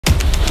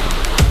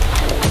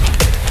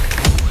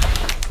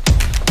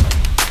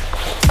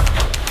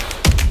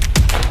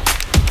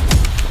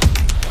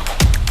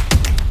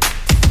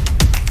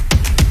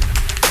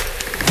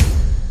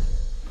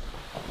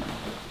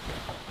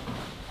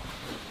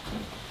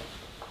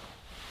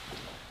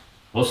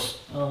Os.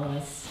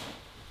 Os.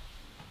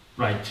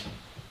 Right.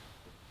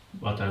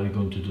 What are we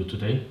going to do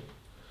today?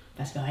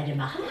 Was wir heute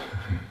machen?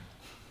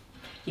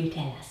 You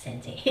tell us,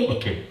 Sensei.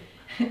 Okay,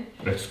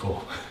 let's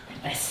go.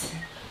 Was?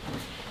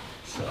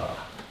 So,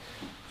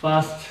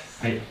 first,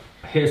 はい、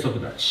閉足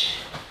立ち。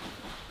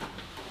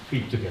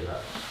Feet together.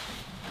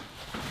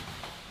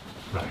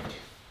 Right.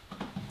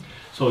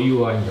 So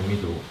you are in the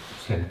middle,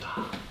 center.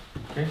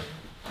 Okay?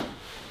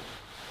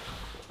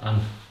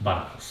 And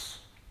balance.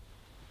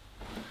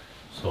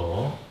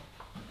 So,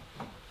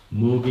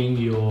 moving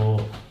your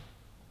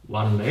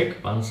one leg,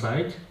 one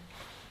side,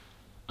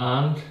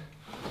 and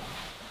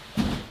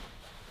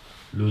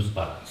lose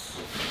balance.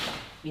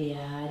 Wir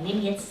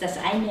nehmen jetzt das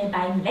eine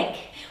Bein weg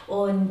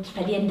und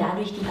verlieren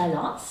dadurch die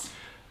Balance.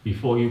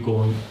 Before you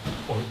going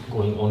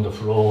on the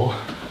floor,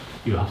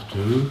 you have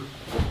to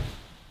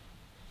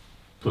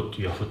put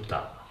your foot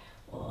down.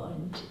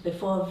 Und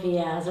bevor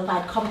wir so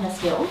weit kommen,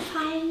 dass wir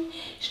umfallen,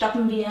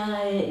 stoppen wir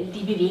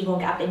die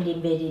Bewegung ab,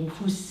 indem wir den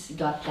Fuß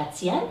dort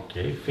platzieren.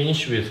 Okay,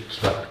 finish with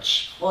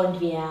kiba-dachi.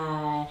 Und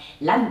wir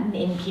landen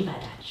in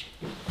Kiba-dachi.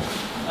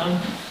 And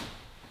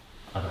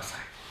other side.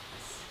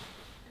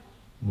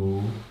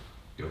 Move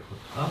your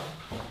foot up,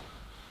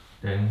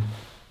 then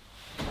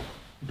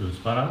lose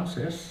balance,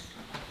 yes.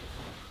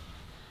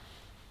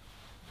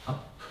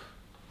 Up,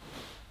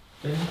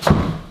 then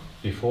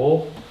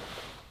before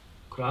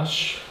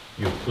crash,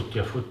 you put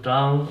your foot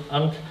down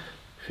and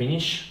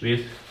finish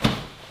with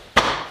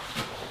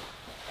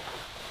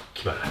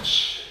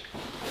kiba-dachi.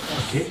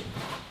 Okay,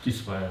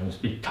 this one is a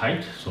bit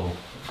tight, so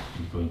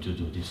we're going to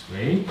do this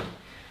way.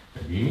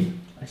 Ready?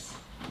 Was?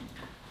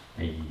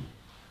 Hey,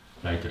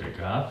 right leg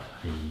up.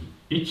 Hey,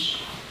 each.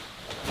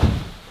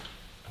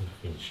 And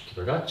finish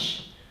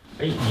kiba-dachi.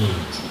 Hey, knee.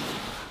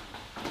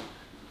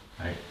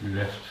 Right,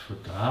 left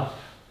foot up.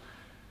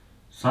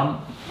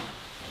 Some.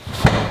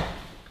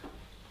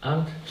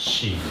 And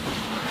she.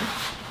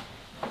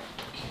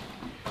 Okay.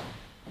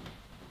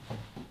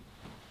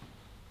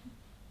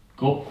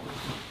 Go.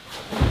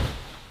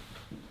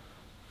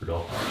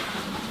 Lock.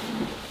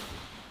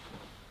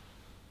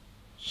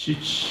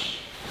 Shich.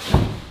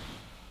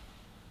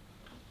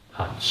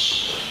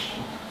 Hatch.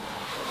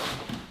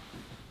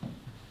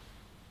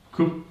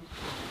 Ku.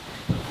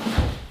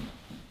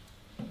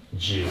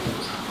 Jiu.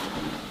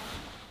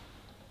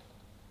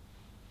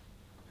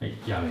 Hey,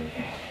 yame.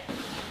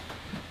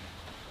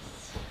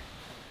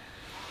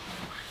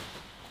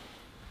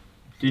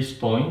 This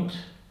point,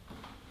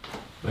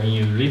 when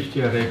you lift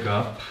your leg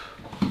up,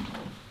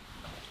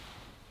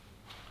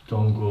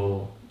 don't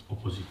go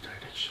opposite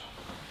direction.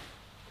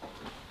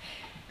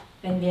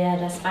 Wenn wir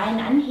das Bein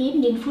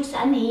anheben, den Fuß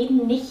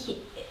anheben, nicht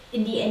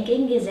in die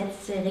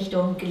entgegengesetzte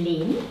Richtung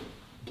lehnen.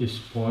 This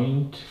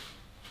point,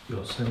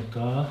 your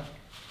center,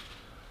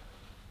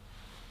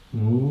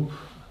 move,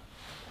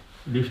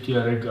 lift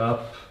your leg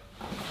up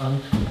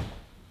and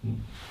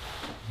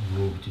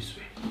move this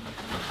way.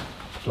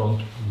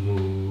 Don't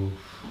move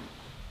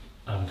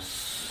and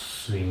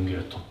swing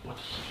your top body.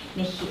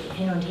 Nicht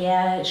hin und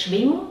her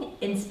schwingen,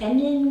 ins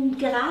Pendeln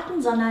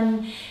geraten,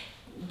 sondern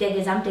der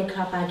gesamte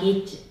Körper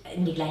geht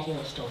in die gleiche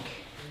Richtung.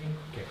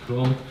 Okay,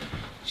 from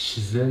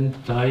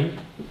shizentai,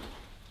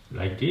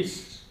 like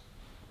this,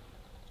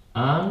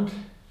 and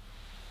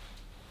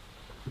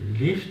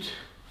lift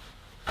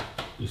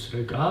this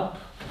leg up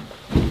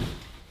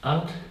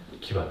and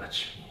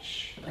kiba-dachi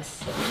finish.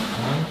 Was?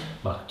 And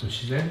back to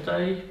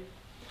shizentai,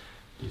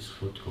 this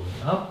foot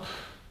going up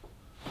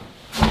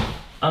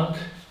and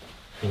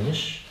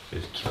finish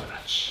with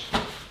kiba-dachi.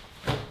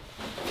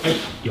 Hey,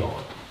 yo.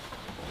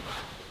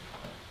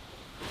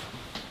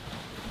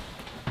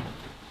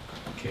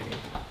 Okay.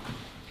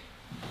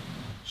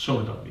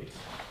 Shoulder width.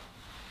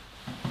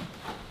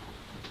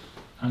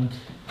 And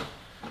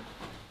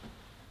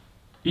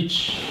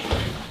each.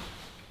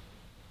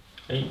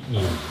 Hey,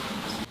 knee.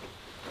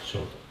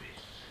 Shoulder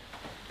width.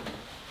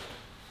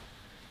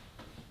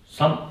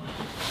 Some.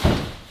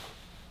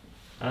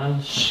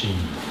 And she.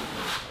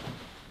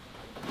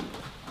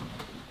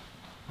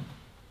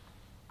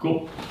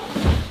 Go.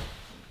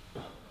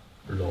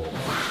 Low.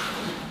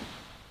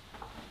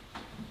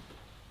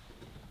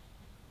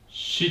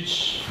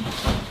 Shich.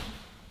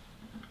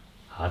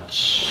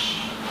 Hatch.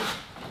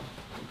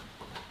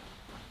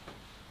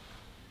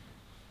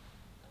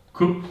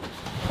 Ku.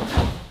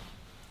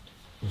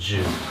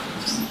 Jiu.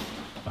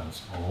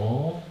 Once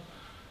more.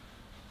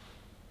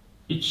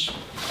 Each.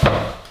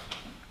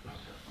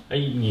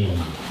 Hey, knee.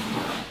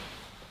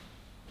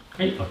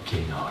 Hey,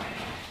 okay, now.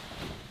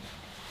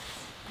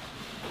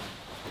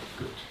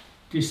 Good.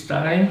 This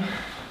time,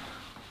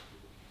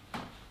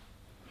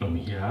 from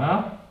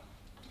here,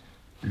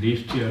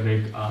 lift your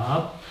leg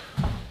up,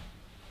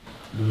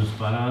 lose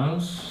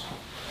balance,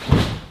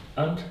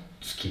 and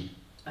ski.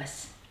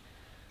 Was?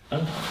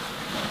 And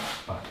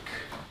back.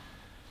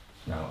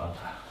 Now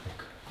other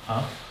leg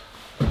up,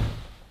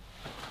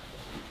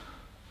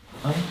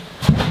 and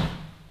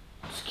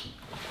ski.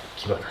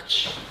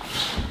 Kiba-dachi.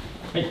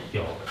 Hey,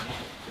 yo.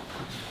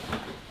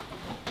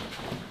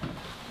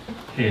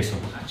 閉足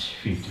立ち、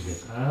feet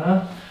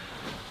together,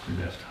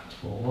 Left hand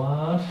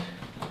forward.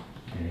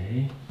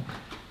 Okay.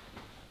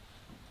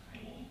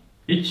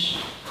 Ich.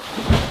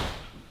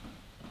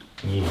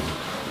 Ni.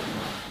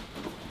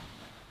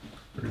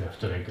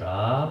 Left leg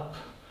up.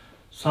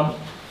 3.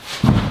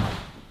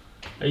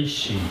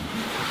 Eishi.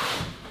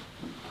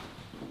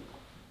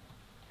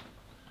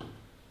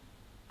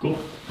 5.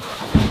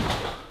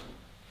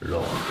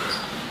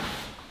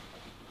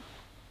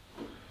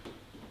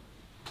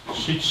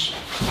 6.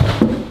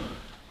 7.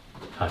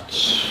 8.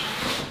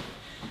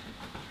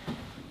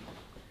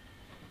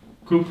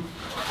 9.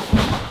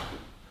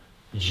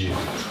 10.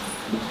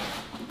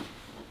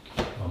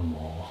 One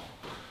more.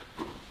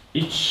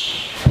 1.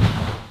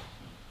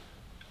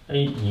 は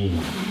い、2。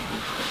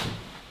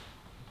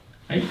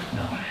はい、now.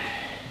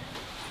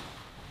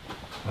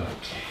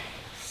 Okay.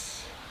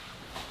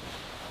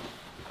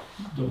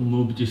 Don't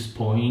move this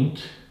point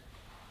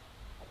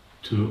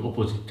to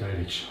opposite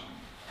direction.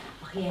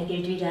 Auch hier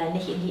gilt wieder,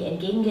 nicht in die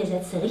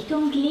entgegengesetzte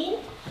Richtung gehen.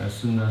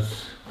 As soon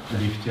as you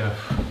lift your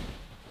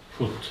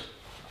foot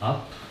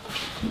up,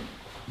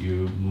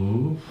 you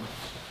move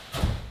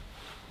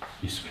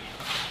this way.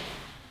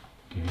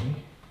 Okay,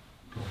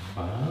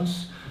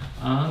 balance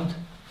and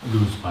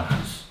lose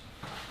balance.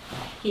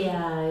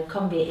 Hier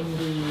kommen wir in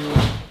die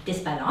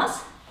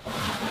Disbalance.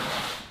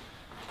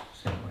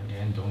 Same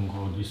again, don't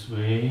go this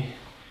way,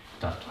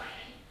 that way.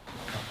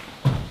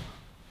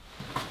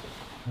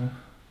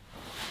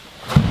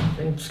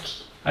 Then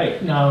tsuki.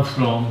 Right, now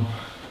from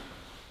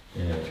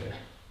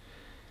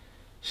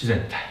自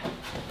然体.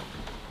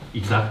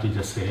 Exactly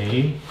the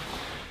same.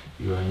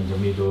 You are in the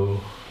middle.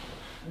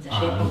 Unser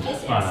Schwerpunkt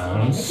ist erst in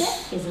der Mitte.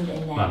 Wir sind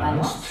in der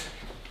Balance.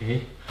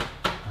 Okay.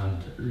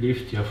 And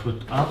lift your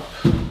foot up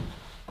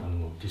and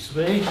move this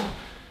way.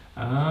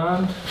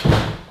 And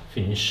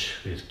finish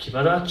with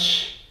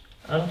kibadachi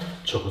and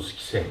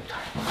chokozuki same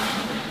time.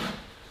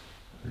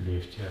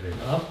 Lift your leg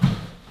up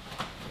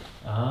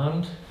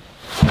and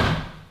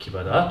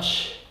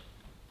kibadachi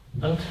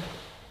and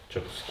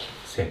chokozuki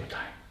same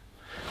time.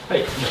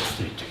 Right, let's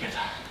do it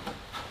together.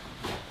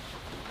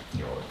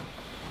 Your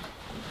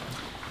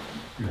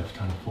left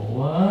hand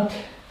forward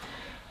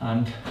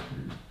and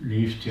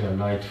lift your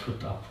right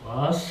foot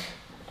upwards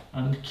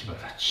and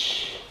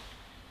kibadachi.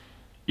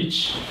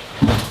 1.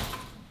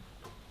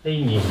 は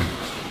い、2。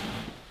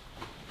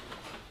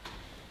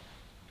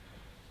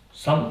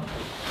3。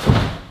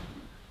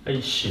は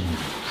い、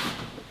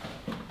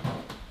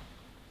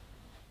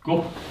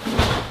4。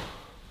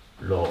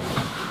5。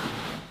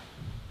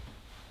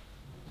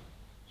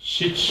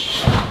6。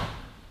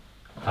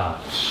7。8。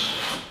9。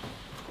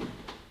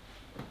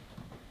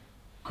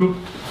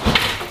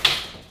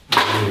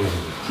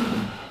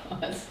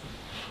10。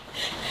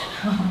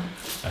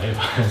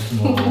once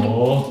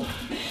more.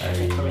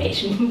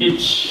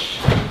 1。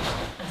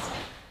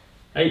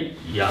はい、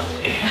やめ。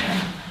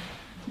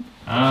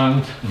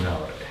And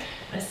now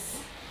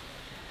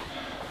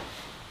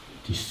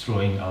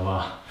destroying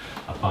our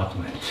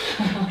apartment.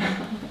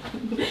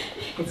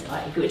 It's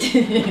quite good.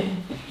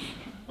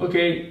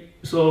 Okay,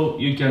 so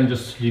you can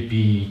just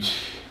repeat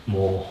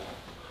more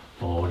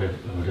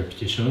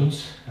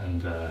repetitions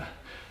and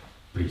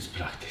please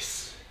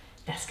practice.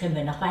 Das können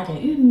wir noch weiter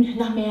üben,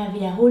 noch mehr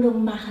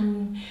Wiederholungen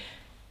machen.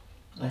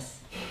 Was?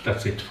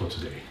 That's it for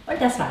today.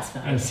 Und das war's für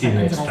And heute see you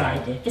von next unserer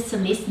time. Seite. Bis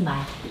zum nächsten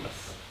Mal.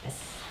 Yes.